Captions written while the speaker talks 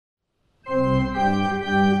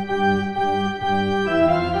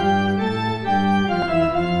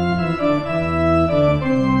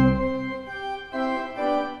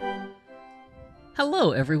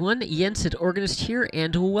everyone, Yensid Organist here,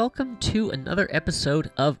 and welcome to another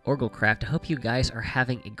episode of OrgelCraft. I hope you guys are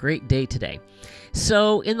having a great day today.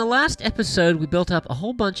 So, in the last episode, we built up a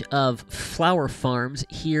whole bunch of flower farms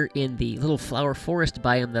here in the little flower forest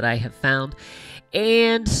biome that I have found,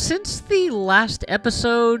 and since the last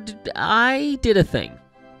episode, I did a thing.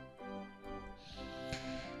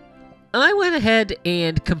 I went ahead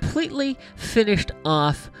and completely finished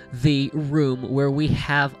off the room where we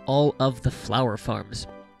have all of the flower farms.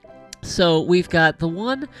 So we've got the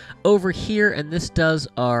one over here, and this does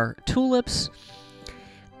our tulips.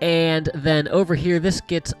 And then over here, this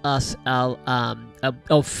gets us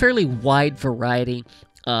a fairly wide variety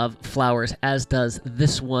of flowers, as does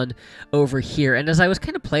this one over here. And as I was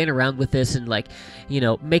kind of playing around with this and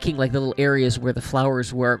making like little areas where the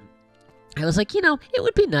flowers were, I was like, it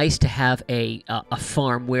would be nice to have a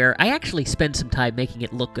farm where I actually spend some time making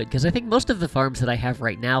it look good, because I think most of the farms that I have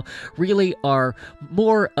right now really are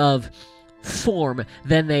more of form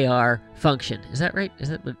than they are function. Is that right?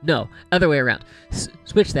 No, other way around.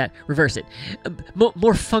 Switch that, reverse it.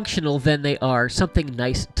 More functional than they are something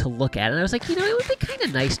nice to look at. And I was like, it would be kind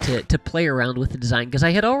of nice to play around with the design, because I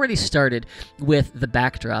had already started with the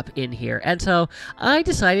backdrop in here. And so I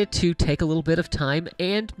decided to take a little bit of time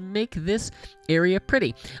and make this area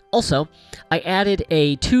pretty. Also, I added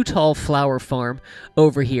a 2-tall flower farm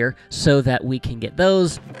over here so that we can get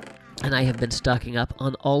those. And I have been stocking up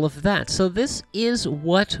on all of that. So this is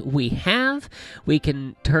what we have. We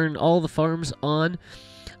can turn all the farms on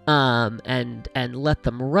and let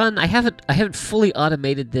them run. I haven't fully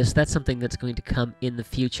automated this. That's something that's going to come in the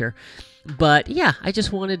future. But yeah, I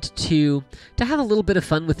just wanted to have a little bit of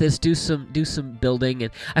fun with this, do some building,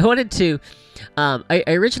 and I wanted to. I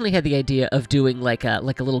originally had the idea of doing like a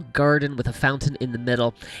little garden with a fountain in the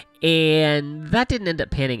middle, and that didn't end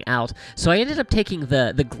up panning out. So I ended up taking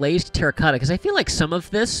the glazed terracotta, because I feel like some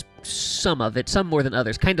of it, some more than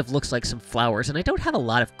others, kind of looks like some flowers, and I don't have a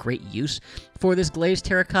lot of great use for this glazed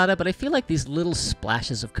terracotta, but I feel like these little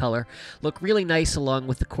splashes of color look really nice along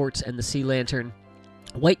with the quartz and the sea lantern.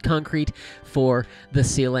 White concrete for the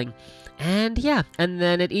ceiling. And yeah, and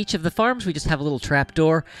then at each of the farms we just have a little trap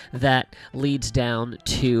door that leads down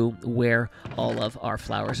to where all of our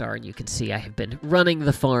flowers are. And you can see I have been running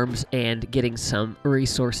the farms and getting some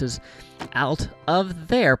resources out of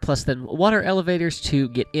there, plus then water elevators to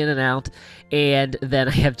get in and out. And then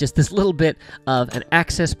I have just this little bit of an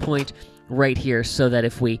access point right here, so that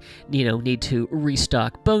if we need to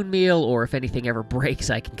restock bone meal, or if anything ever breaks,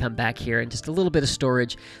 I can come back here and just a little bit of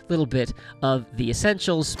storage, a little bit of the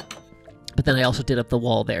essentials. But then I also did up the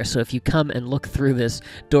wall there, so if you come and look through this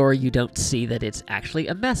door, you don't see that it's actually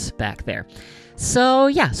a mess back there. So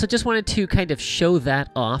yeah, so just wanted to kind of show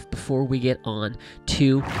that off before we get on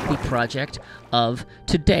to the project of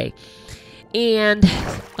today. And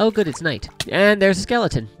oh good, it's night. And there's a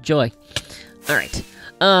skeleton. Joy. All right.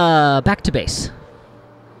 Back to base.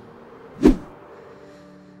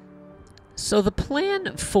 So the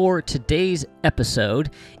plan for today's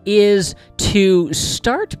episode is to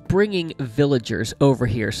start bringing villagers over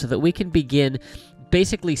here so that we can begin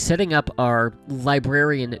basically setting up our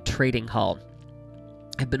librarian trading hall.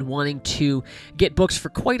 I've been wanting to get books for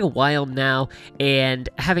quite a while now, and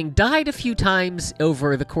having died a few times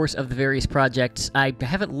over the course of the various projects, I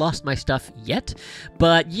haven't lost my stuff yet,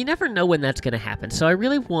 but you never know when that's going to happen. So I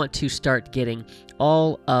really want to start getting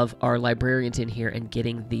all of our librarians in here and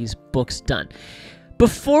getting these books done.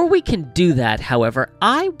 Before we can do that, however,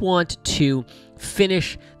 I want to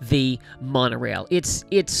finish the monorail. It's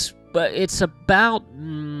about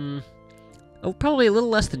probably a little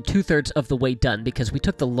less than 2/3 of the way done, because we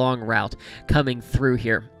took the long route coming through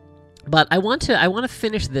here. But I want to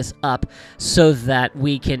finish this up so that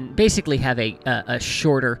we can basically have a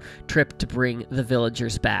shorter trip to bring the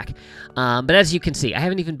villagers back. But as you can see, I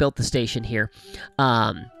haven't even built the station here.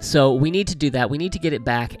 So we need to do that. We need to get it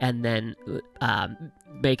back, and then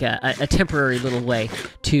make a temporary little way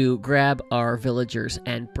to grab our villagers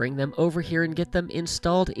and bring them over here and get them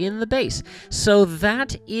installed in the base. So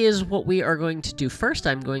that is what we are going to do first.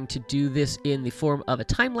 I'm going to do this in the form of a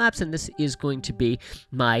time-lapse, and this is going to be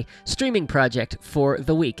my streaming project for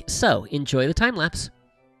the week. So enjoy the time-lapse.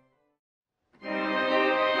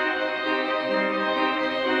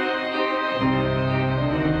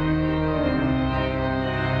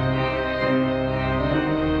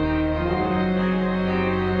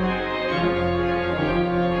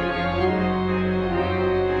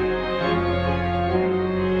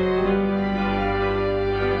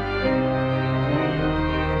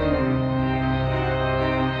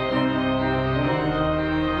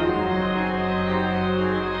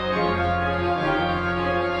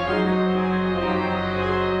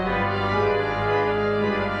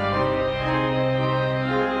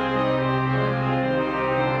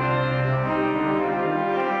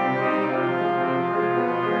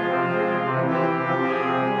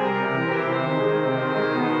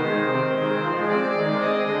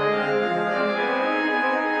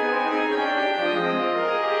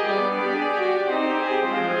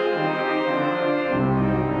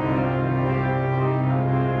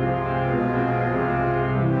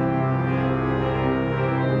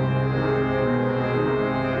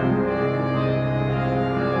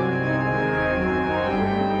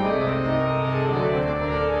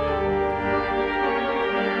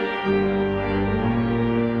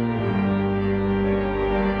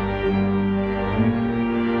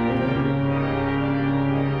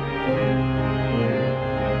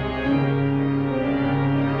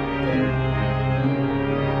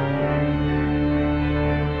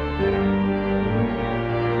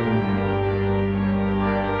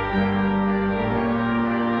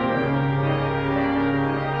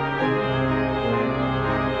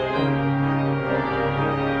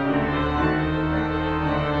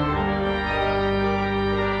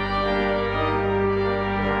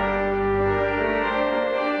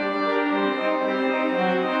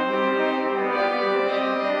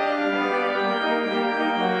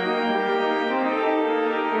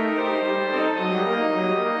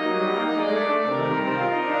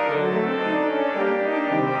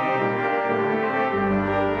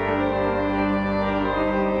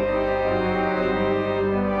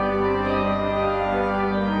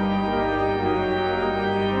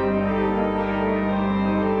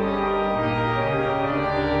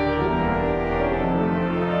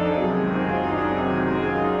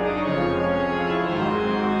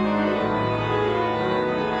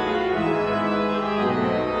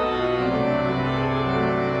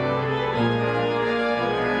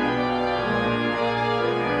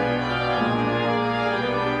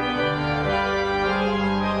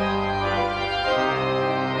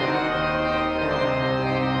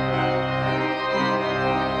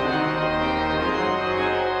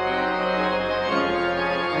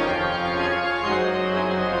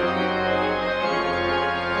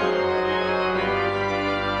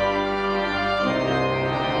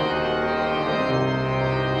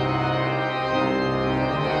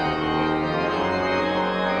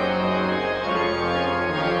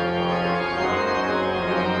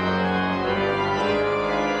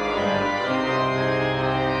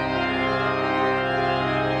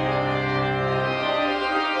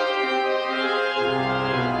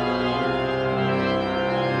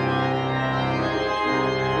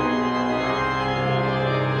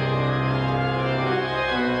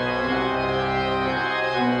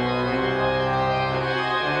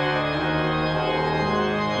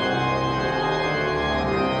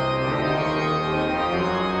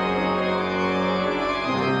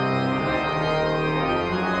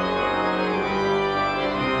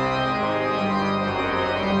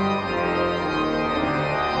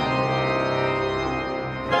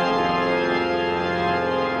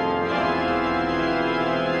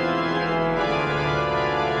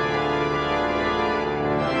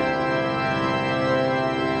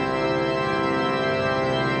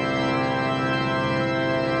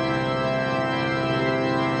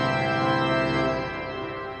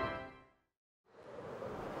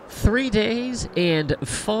 3 days and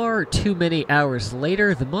far too many hours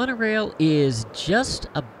later, the monorail is just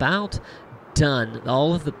about done.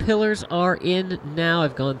 All of the pillars are in now.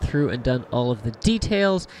 I've gone through and done all of the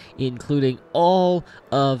details, including all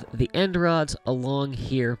of the end rods along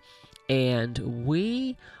here, and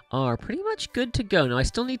we are pretty much good to go. Now, I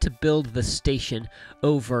still need to build the station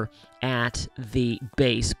over at the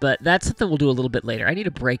base, but that's something we'll do a little bit later. I need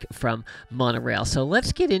a break from monorail, so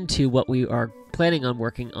let's get into what we are planning on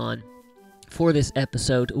working on for this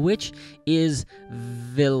episode, which is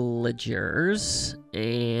villagers,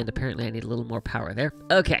 and apparently I need a little more power there.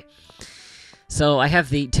 Okay, so I have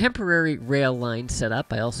the temporary rail line set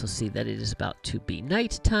up. I also see that it is about to be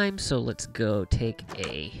nighttime, so let's go take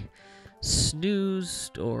a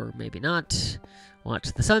snooze, or maybe not.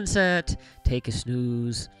 Watch the sunset, take a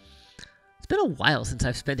snooze. It's been a while since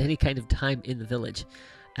I've spent any kind of time in the village.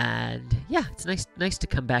 And yeah, it's nice to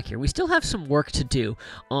come back here. We still have some work to do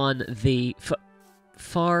on the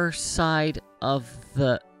far side of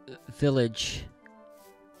the village.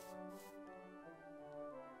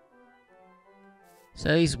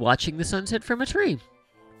 So he's watching the sunset from a tree.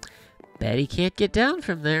 Bet he can't get down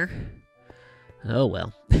from there. Oh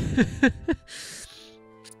well.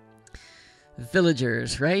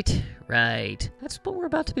 Villagers, right? Right. That's what we're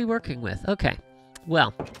about to be working with. Okay.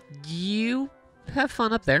 Well, you have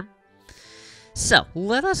fun up there. So,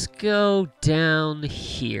 let us go down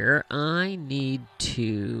here. I need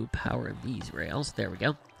to power these rails. There we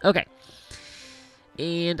go. Okay.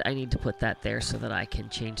 And I need to put that there so that I can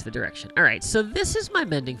change the direction. Alright, so this is my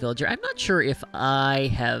mending villager. I'm not sure if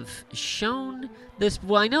I have shown this.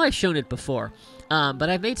 Well, I know I've shown it before, but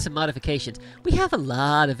I've made some modifications. We have a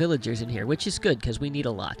lot of villagers in here, which is good because we need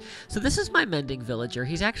a lot. So this is my mending villager.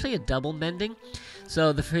 He's actually a double mending.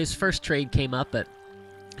 So his first trade came up at,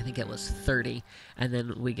 I think it was 30, and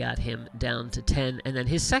then we got him down to 10, and then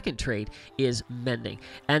his second trade is mending.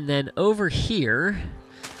 And then over here,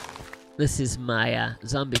 this is my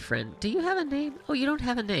zombie friend. Do you have a name? Oh, you don't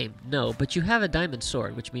have a name. No, but you have a diamond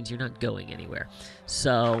sword, which means you're not going anywhere.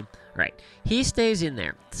 So, right, he stays in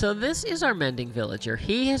there. So this is our mending villager.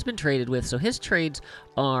 He has been traded with, so his trades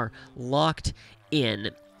are locked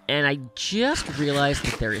in. And I just realized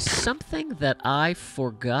that there is something that I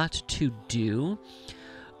forgot to do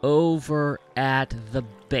over at the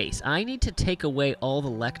base. I need to take away all the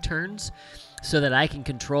lecterns so that I can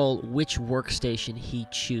control which workstation he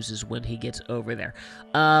chooses when he gets over there.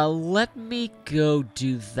 Let me go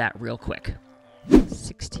do that real quick.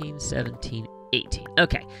 16, 17, 18.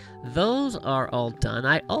 Okay, those are all done.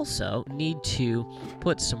 I also need to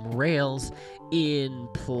put some rails in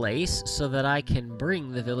place so that I can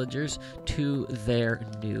bring the villagers to their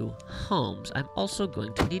new homes. I'm also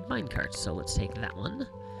going to need minecarts, so let's take that one.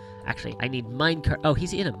 Actually, I need minecart. Oh,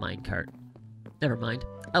 he's in a minecart. Never mind.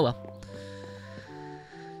 Oh well.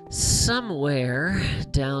 Somewhere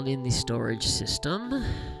down in the storage system,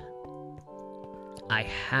 I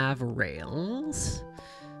have rails.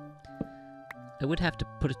 I would have to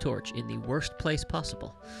put a torch in the worst place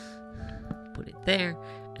possible. Put it there,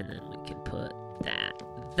 and then we can put that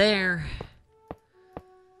there.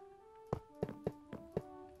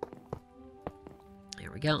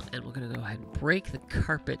 There we go, and we're going to go ahead and break the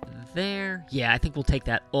carpet there. Yeah, I think we'll take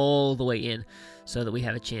that all the way in so that we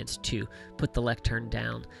have a chance to put the lectern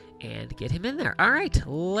down and get him in there. All right,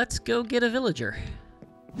 let's go get a villager.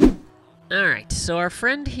 All right, so our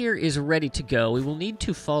friend here is ready to go. We will need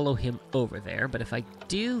to follow him over there, but if I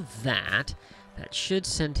do that, that should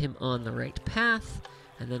send him on the right path,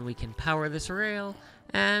 and then we can power this rail,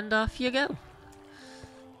 and off you go.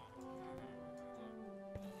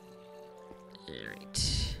 All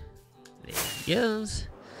right, there he goes.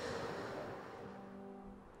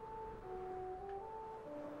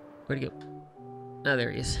 Where'd he go? Oh,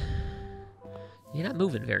 there he is. You're not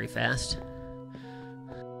moving very fast.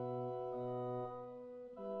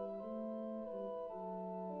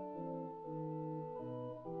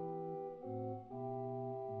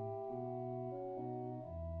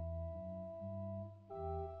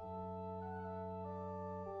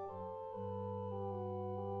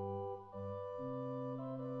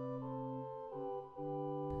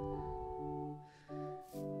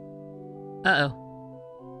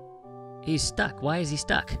 Uh-oh. He's stuck. Why is he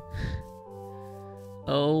stuck?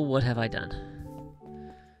 Oh, what have I done?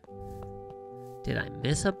 Did I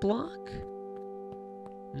miss a block?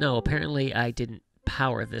 No, apparently I didn't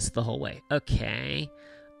power this the whole way. Okay.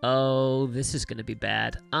 Oh, this is going to be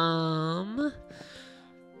bad.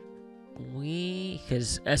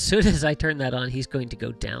 Because as soon as I turn that on, he's going to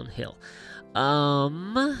go downhill.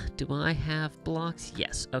 Do I have blocks?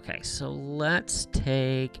 Yes. Okay, so let's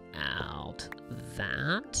take out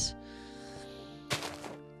that.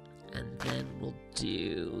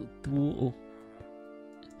 do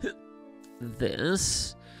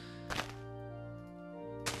this.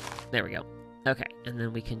 There we go. Okay, and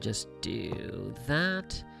then we can just do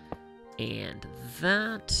that and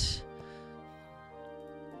that.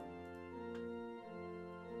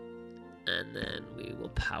 And then we will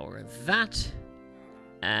power that.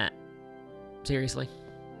 Seriously?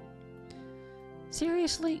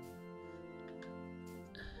 Seriously?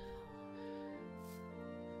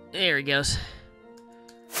 There he goes.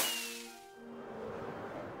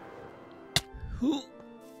 Ooh.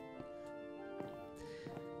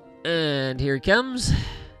 And here he comes.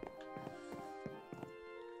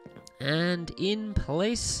 And in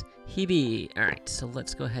place he be. Alright, so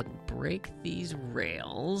let's go ahead and break these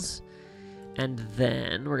rails. And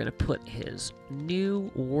then we're going to put his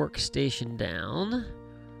new workstation down.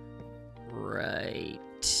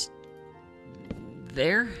 Right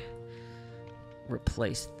there.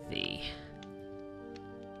 Replace the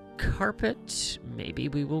carpet. Maybe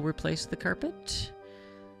we will replace the carpet.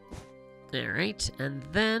 Alright, and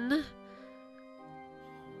then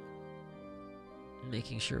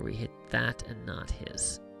making sure we hit that and not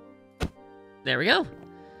his. There we go.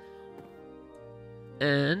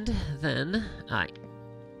 And then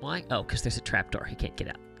why? Oh, because there's a trapdoor. He can't get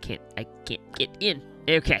out. I can't get in.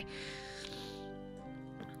 Okay.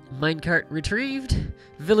 Minecart retrieved.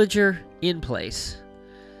 Villager in place.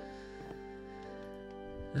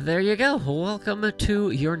 There you go. Welcome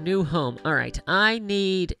to your new home. Alright, I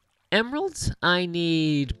need emeralds. I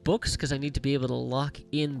need books, because I need to be able to lock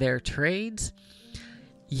in their trades.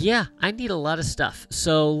 Yeah, I need a lot of stuff.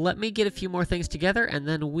 So let me get a few more things together, and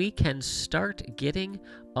then we can start getting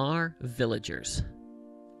our villagers.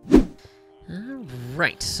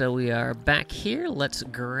 Alright, so we are back here. Let's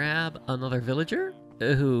grab another villager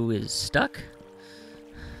who is stuck.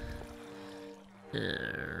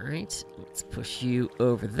 Alright, let's push you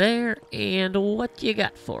over there. And what you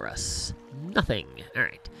got for us? Nothing.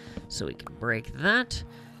 Alright, so we can break that,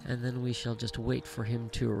 and then we shall just wait for him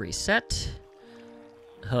to reset.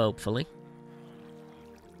 Hopefully.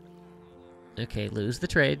 Okay, lose the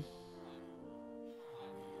trade.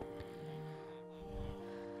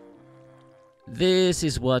 This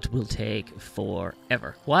is what will take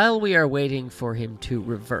forever. While we are waiting for him to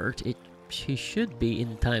revert, he should be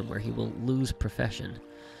in time where he will lose profession.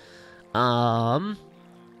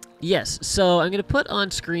 Yes, so I'm going to put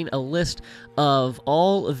on screen a list of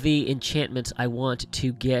all of the enchantments I want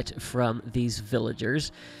to get from these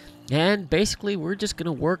villagers. And basically, we're just going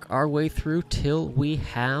to work our way through till we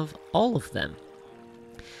have all of them.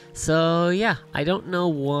 So, yeah, I don't know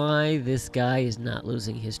why this guy is not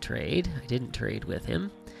losing his trade. I didn't trade with him.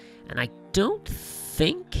 And I don't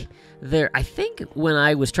think I think when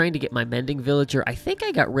I was trying to get my mending villager, I think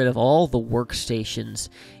I got rid of all the workstations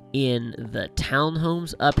in the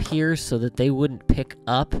townhomes up here so that they wouldn't pick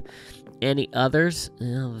up any others.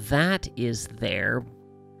 Well, that is there,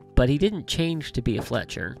 but he didn't change to be a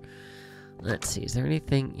Fletcher. Let's see, is there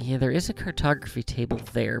anything? Yeah, there is a cartography table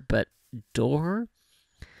there, but door?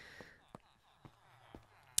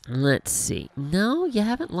 Let's see. No, you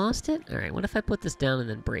haven't lost it? Alright, what if I put this down and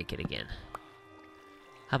then break it again?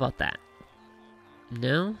 How about that?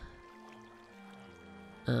 No?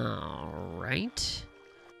 Alright.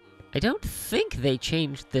 I don't think they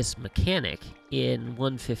changed this mechanic in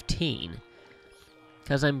 1.15.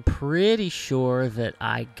 Because I'm pretty sure that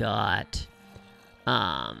I got...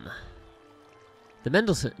 the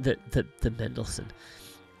Mendelssohn... The Mendelssohn.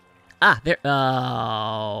 Ah, there...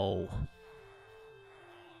 Oh...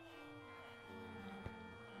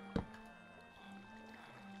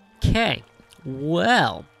 Okay,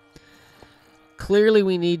 well, clearly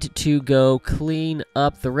we need to go clean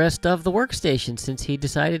up the rest of the workstation since he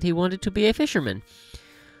decided he wanted to be a fisherman.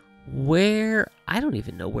 I don't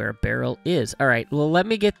even know where a barrel is. All right, well, let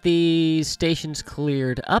me get these stations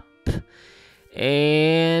cleared up,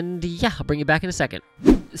 and yeah, I'll bring you back in a second.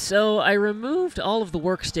 So I removed all of the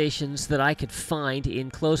workstations that I could find in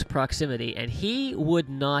close proximity, and he would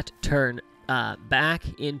not turn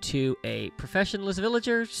back into a professionless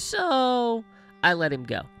villager, so I let him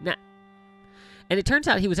go. Now, and it turns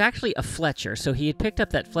out he was actually a Fletcher, so he had picked up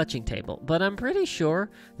that fletching table, but I'm pretty sure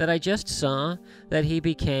that I just saw that he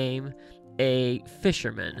became a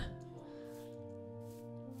fisherman.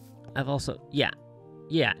 I've also, yeah,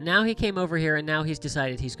 now he came over here, and now he's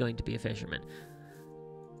decided he's going to be a fisherman.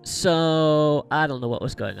 So, I don't know what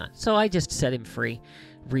was going on. So I just set him free,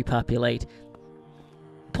 repopulate,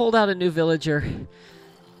 pulled out a new villager,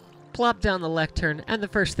 plop down the lectern, and the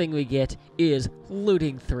first thing we get is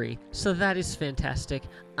looting 3. So that is fantastic.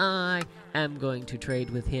 I am going to trade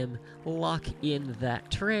with him, lock in that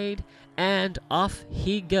trade, and off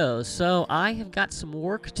he goes. So I have got some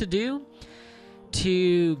work to do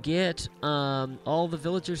to get all the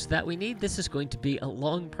villagers that we need. This is going to be a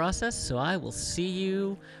long process, so I will see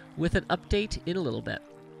you with an update in a little bit.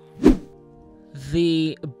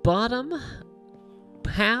 The bottom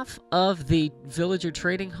half of the villager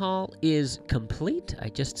trading hall is complete. I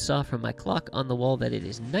just saw from my clock on the wall that it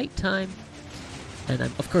is nighttime. And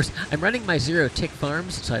I'm running my zero tick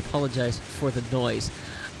farms, so I apologize for the noise.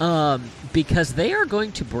 Because they are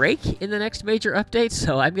going to break in the next major update,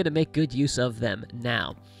 so I'm going to make good use of them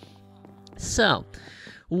now. So,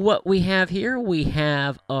 what we have here, we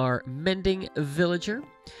have our mending villager.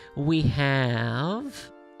 We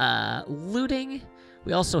have looting.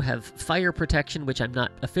 We also have fire protection, which I'm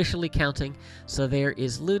not officially counting. So there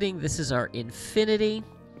is looting. This is our infinity.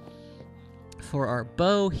 For our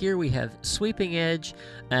bow, here we have sweeping edge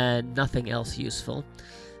and nothing else useful.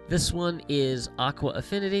 This one is Aqua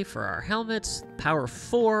Affinity for our helmets. Power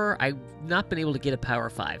 4. I've not been able to get a Power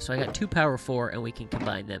 5, so I got 2 Power 4, and we can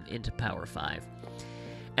combine them into Power 5.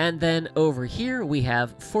 And then over here, we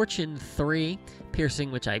have Fortune 3,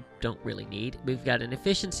 Piercing, which I don't really need. We've got an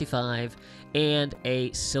Efficiency 5 and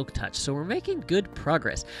a Silk Touch, so we're making good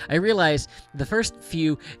progress. I realized the first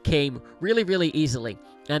few came really, really easily.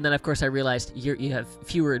 And then, of course, I realized you have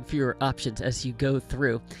fewer and fewer options as you go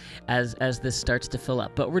through, as this starts to fill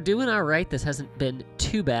up. But we're doing all right. This hasn't been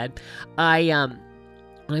too bad.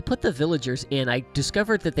 When I put the villagers in, I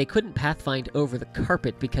discovered that they couldn't pathfind over the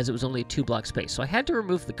carpet because it was only a 2-block space. So I had to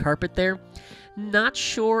remove the carpet there. Not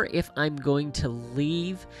sure if I'm going to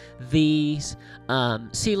leave these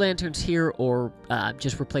sea lanterns here or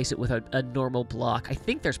just replace it with a normal block. I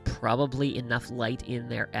think there's probably enough light in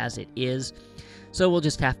there as it is. So we'll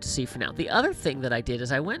just have to see for now. The other thing that I did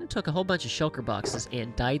is I went and took a whole bunch of shulker boxes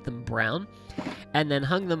and dyed them brown and then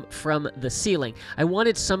hung them from the ceiling. I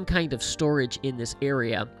wanted some kind of storage in this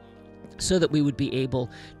area so that we would be able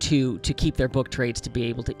to keep their book trades to be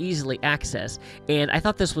able to easily access. And I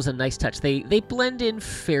thought this was a nice touch. They blend in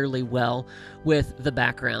fairly well with the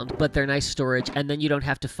background, but they're nice storage, and then you don't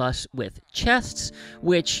have to fuss with chests,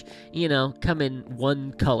 which, you know, come in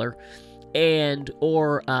one color,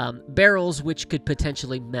 or barrels, which could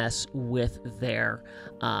potentially mess with their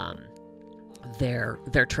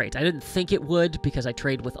trades. I didn't think it would because I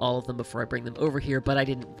trade with all of them before I bring them over here, but I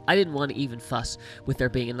didn't want to even fuss with there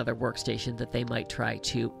being another workstation that they might try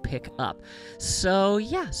to pick up. So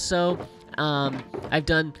yeah, I've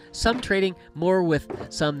done some trading, more with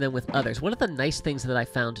some than with others. One of the nice things that I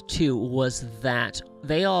found too was that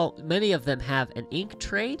many of them have an ink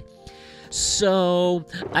trade. So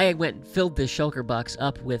I went and filled this shulker box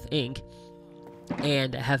up with ink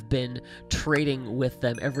and have been trading with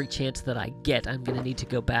them every chance that I get. I'm going to need to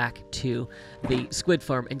go back to the squid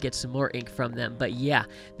farm and get some more ink from them. But yeah,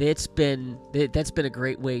 that's been a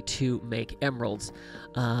great way to make emeralds.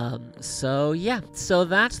 So yeah, so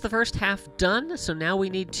that's the first half done. So now we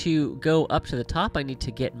need to go up to the top. I need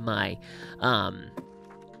to get my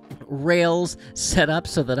rails set up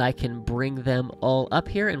so that I can bring them all up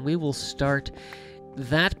here, and we will start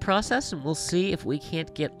that process, and we'll see if we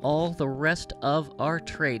can't get all the rest of our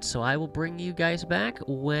trades. So I will bring you guys back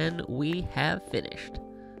when we have finished.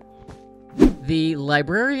 The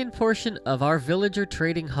librarian portion of our villager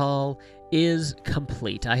trading hall is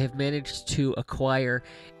complete. I have managed to acquire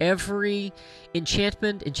every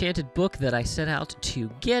enchanted book that I set out to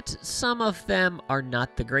get. Some of them are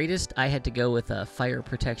not the greatest. I had to go with a Fire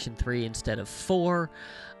Protection 3 instead of 4.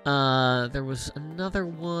 There was another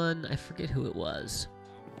one, I forget who it was,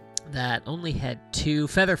 that only had 2,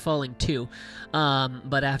 Feather Falling 2,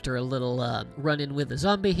 but after a little run-in with a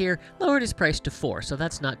zombie here, lowered his price to 4, so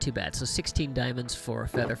that's not too bad. So 16 diamonds for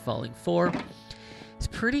Feather Falling 4. It's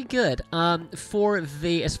pretty good. As far as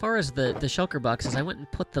the shulker boxes, I went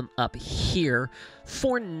and put them up here.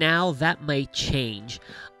 For now, that may change,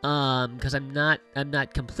 because I'm not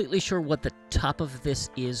completely sure what the top of this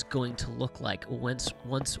is going to look like once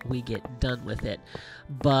we get done with it.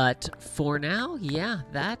 But for now, yeah,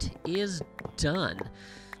 that is done.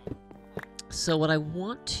 So what I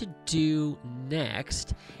want to do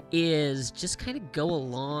next is just kind of go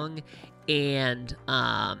along and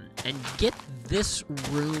get this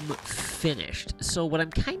room finished. So what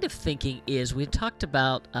I'm kind of thinking is, we talked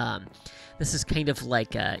about this is kind of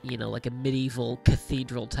like a medieval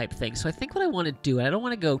cathedral type thing. So I think what I want to do, and I don't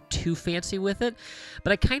want to go too fancy with it,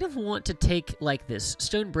 but I kind of want to take like this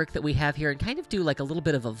stone brick that we have here and kind of do like a little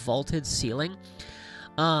bit of a vaulted ceiling.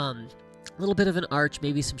 little bit of an arch,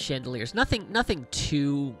 maybe some chandeliers. Nothing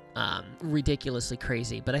too ridiculously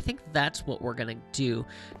crazy, but I think that's what we're gonna do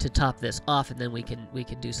to top this off, and then we can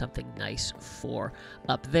do something nice for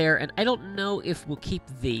up there. And I don't know if we'll keep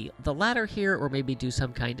the ladder here or maybe do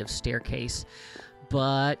some kind of staircase.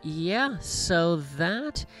 But yeah, so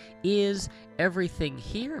that is everything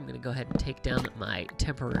here. I'm gonna go ahead and take down my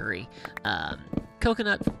temporary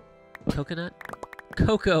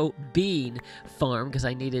cocoa bean farm because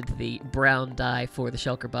I needed the brown dye for the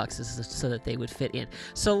shulker boxes so that they would fit in.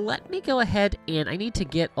 So let me go ahead, and I need to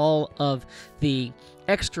get all of the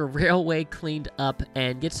extra railway cleaned up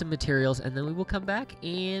and get some materials, and then we will come back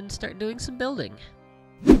and start doing some building.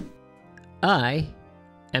 I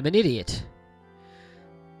am an idiot.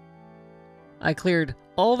 I cleared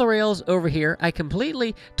all the rails over here. I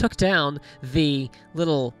completely took down the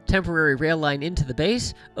little temporary rail line into the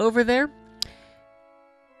base over there.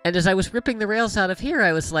 And as I was ripping the rails out of here,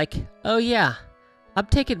 I was like, oh yeah, I'm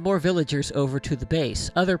taking more villagers over to the base,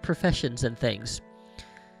 other professions and things.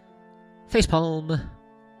 Facepalm.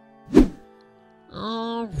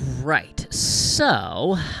 Alright,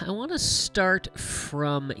 so I want to start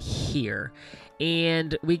from here.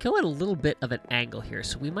 And we go at a little bit of an angle here,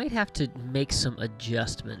 so we might have to make some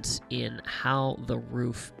adjustments in how the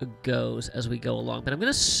roof goes as we go along. But I'm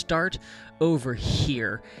going to start over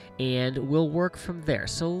here, and we'll work from there.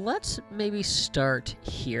 So let's maybe start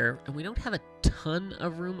here. And we don't have a ton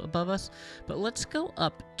of room above us, but let's go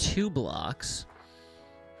up 2 blocks.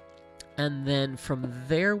 And then from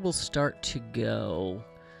there, we'll start to go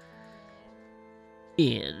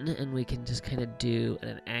in, and we can just kind of do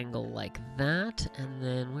an angle like that. And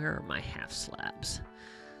then where are my half slabs?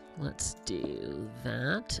 Let's do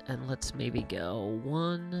that, and let's maybe go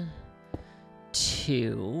 1,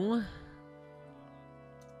 2,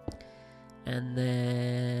 and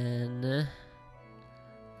then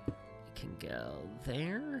we can go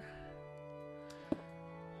there,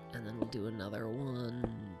 and then we'll do another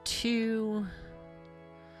 1, 2,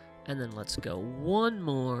 and then let's go 1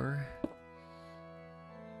 more.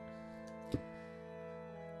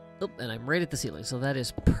 Oh, and I'm right at the ceiling, so that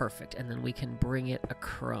is perfect. And then we can bring it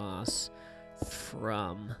across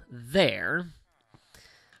from there.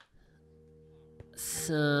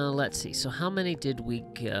 So let's see. So how many did we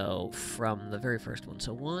go from the very first one?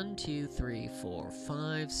 So 1, 2, 3, 4,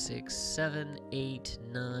 5, 6, 7, 8,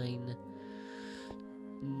 9.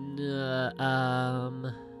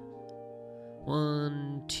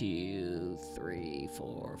 1, 2, 3,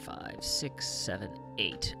 4, 5, 6, 7,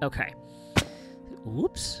 8. Okay.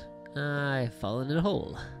 Whoops. I've fallen in a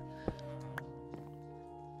hole.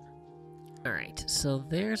 Alright, so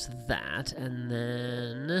there's that, and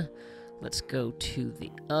then let's go to the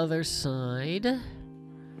other side. And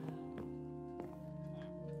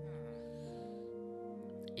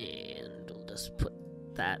we'll just put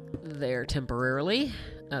that there temporarily.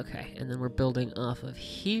 Okay, and then we're building off of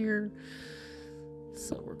here.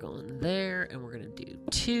 So we're going there, and we're going to do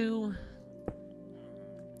 2.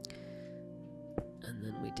 And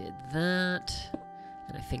then we did that,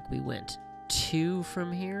 and I think we went 2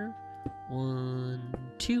 from here. 1,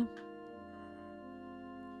 2.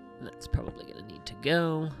 That's probably going to need to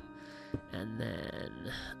go. And then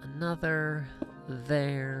another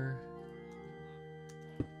there.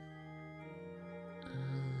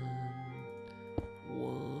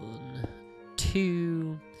 1,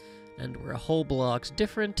 2. And we're a whole block's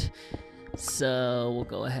different. So we'll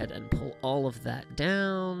go ahead and pull all of that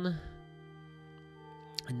down.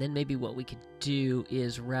 And then maybe what we could do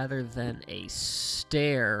is, rather than a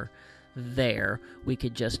stair there, we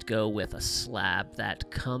could just go with a slab that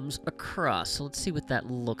comes across. So let's see what that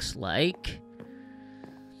looks like.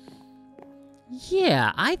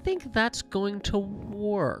 Yeah, I think that's going to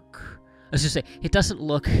work. I was just say, it doesn't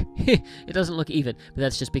look it doesn't look even, but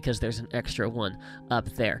that's just because there's an extra one up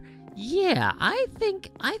there. Yeah, I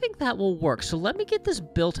think that will work. So let me get this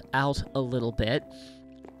built out a little bit.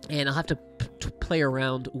 And I'll have to play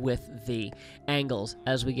around with the angles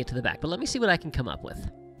as we get to the back. But let me see what I can come up with.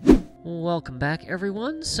 Welcome back,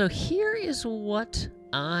 everyone. So here is what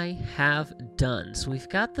I have done. So we've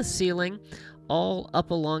got the ceiling all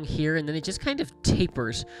up along here, and then it just kind of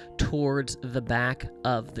tapers towards the back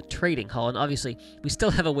of the trading hall. And obviously, we still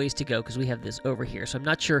have a ways to go because we have this over here. So I'm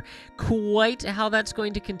not sure quite how that's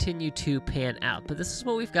going to continue to pan out. But this is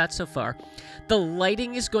what we've got so far. The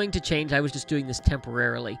lighting is going to change. I was just doing this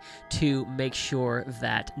temporarily to make sure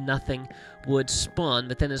that nothing would spawn.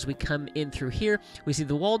 But then as we come in through here, we see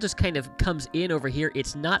the wall just kind of comes in over here.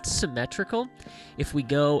 It's not symmetrical. If we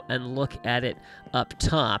go and look at it up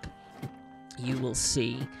top, you will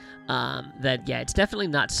see that, yeah, it's definitely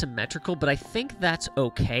not symmetrical, but I think that's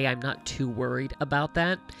okay. I'm not too worried about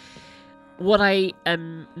that. What I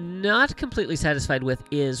am not completely satisfied with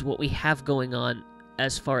is what we have going on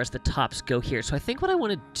as far as the tops go here. So I think what I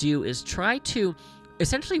want to do is try to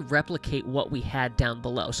essentially replicate what we had down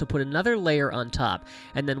below. So put another layer on top,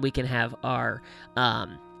 and then we can have our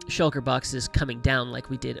shulker boxes coming down like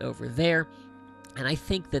we did over there. And I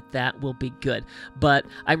think that that will be good. But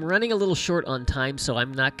I'm running a little short on time, so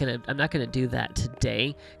I'm not gonna do that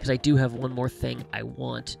today, because I do have one more thing I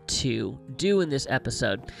want to do in this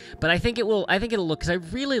episode. But I think it'll look, because I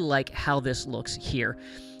really like how this looks here.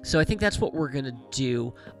 So I think that's what we're gonna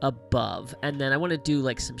do above. And then I want to do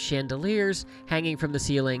like some chandeliers hanging from the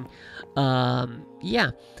ceiling.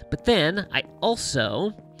 Yeah. But then I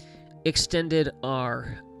also extended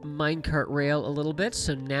our minecart rail a little bit,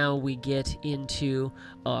 so now we get into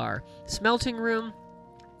our smelting room.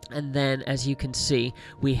 And then, as you can see,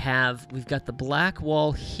 we've got the black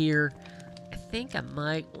wall here. I think I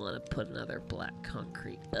might want to put another black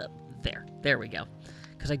concrete up there. There we go,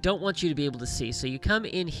 because I don't want you to be able to see. So you come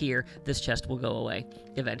in here, this chest will go away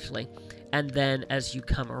eventually, and then as you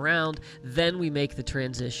come around, then we make the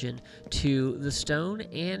transition to the stone,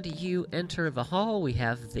 and you enter the hall. We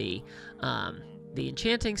have the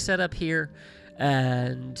enchanting setup here,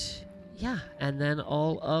 and yeah, and then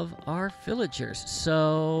all of our villagers.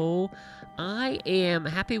 So I am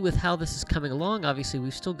happy with how this is coming along. Obviously,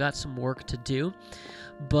 we've still got some work to do,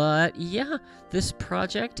 but yeah, this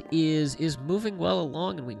project is moving well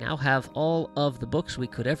along, and we now have all of the books we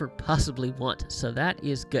could ever possibly want, so that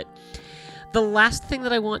is good. The last thing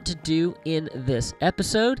that I want to do in this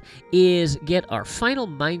episode is get our final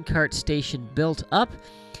minecart station built up.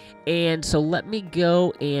 And so let me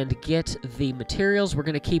go and get the materials. We're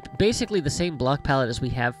going to keep basically the same block palette as we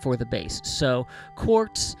have for the base. So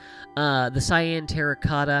quartz, the cyan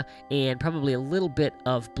terracotta, and probably a little bit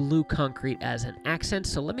of blue concrete as an accent.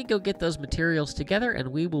 So let me go get those materials together, and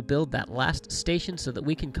we will build that last station so that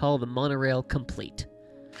we can call the monorail complete.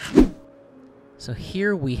 So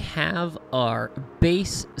here we have our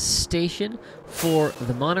base station for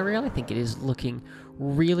the monorail. I think it is looking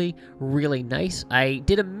really, really nice. I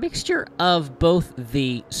did a mixture of both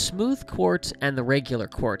the smooth quartz and the regular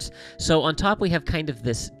quartz. So on top we have kind of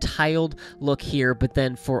this tiled look here, but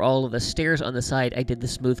then for all of the stairs on the side, I did the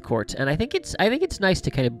smooth quartz. And I think it's nice to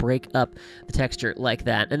kind of break up the texture like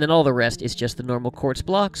that. And then all the rest is just the normal quartz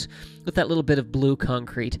blocks with that little bit of blue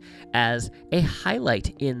concrete as a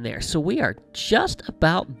highlight in there. So we are just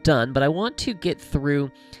about done, but I want to get through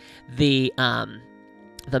the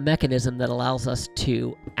mechanism that allows us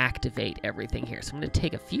to activate everything here. So I'm going to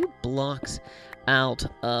take a few blocks out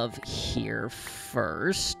of here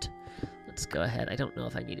first. Let's go ahead. I don't know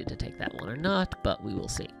if I needed to take that one or not, but we will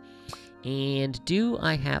see. And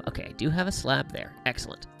okay, I do have a slab there.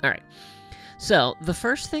 Excellent. All right. So the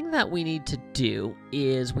first thing that we need to do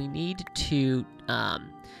is we need to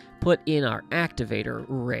put in our activator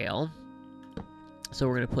rail. So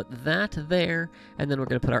we're going to put that there, and then we're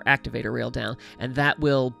going to put our activator rail down, and that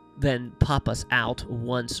will then pop us out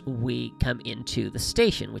once we come into the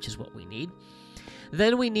station, which is what we need.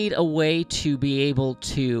 Then we need a way to be able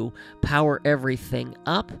to power everything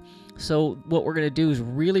up. So what we're going to do is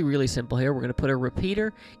really, really simple here. We're going to put a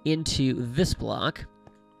repeater into this block,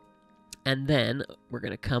 and then we're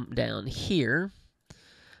going to come down here,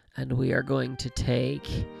 and we are going to take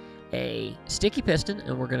a sticky piston,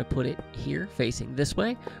 and we're going to put it here facing this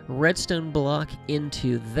way, redstone block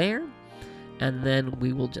into there, and then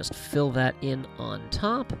we will just fill that in on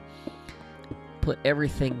top, put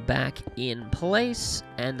everything back in place,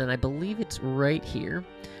 and then I believe it's right here.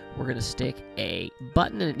 We're going to stick a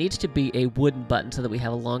button, and it needs to be a wooden button so that we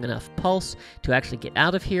have a long enough pulse to actually get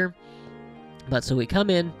out of here. But so we come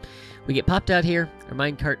in, we get popped out here, our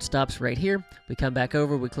minecart stops right here, we come back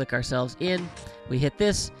over, we click ourselves in, we hit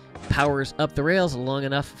this, powers up the rails long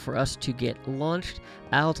enough for us to get launched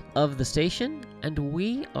out of the station, and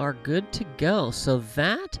we are good to go. So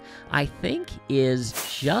that, I think, is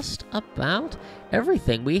just about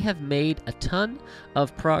everything. We have made a ton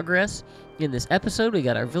of progress in this episode. We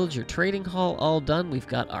got our villager trading hall all done. We've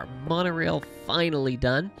got our monorail finally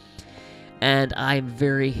done. And I'm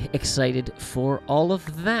very excited for all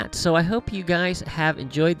of that. So I hope you guys have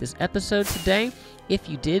enjoyed this episode today. If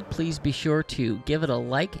you did, please be sure to give it a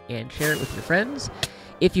like and share it with your friends.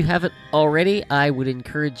 If you haven't already, I would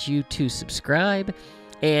encourage you to subscribe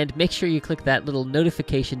and make sure you click that little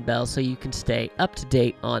notification bell so you can stay up to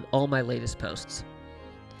date on all my latest posts.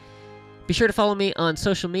 Be sure to follow me on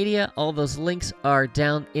social media. All those links are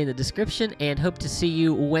down in the description, and hope to see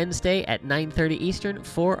you Wednesday at 9:30 Eastern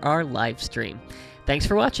for our live stream. Thanks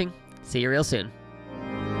for watching. See you real soon.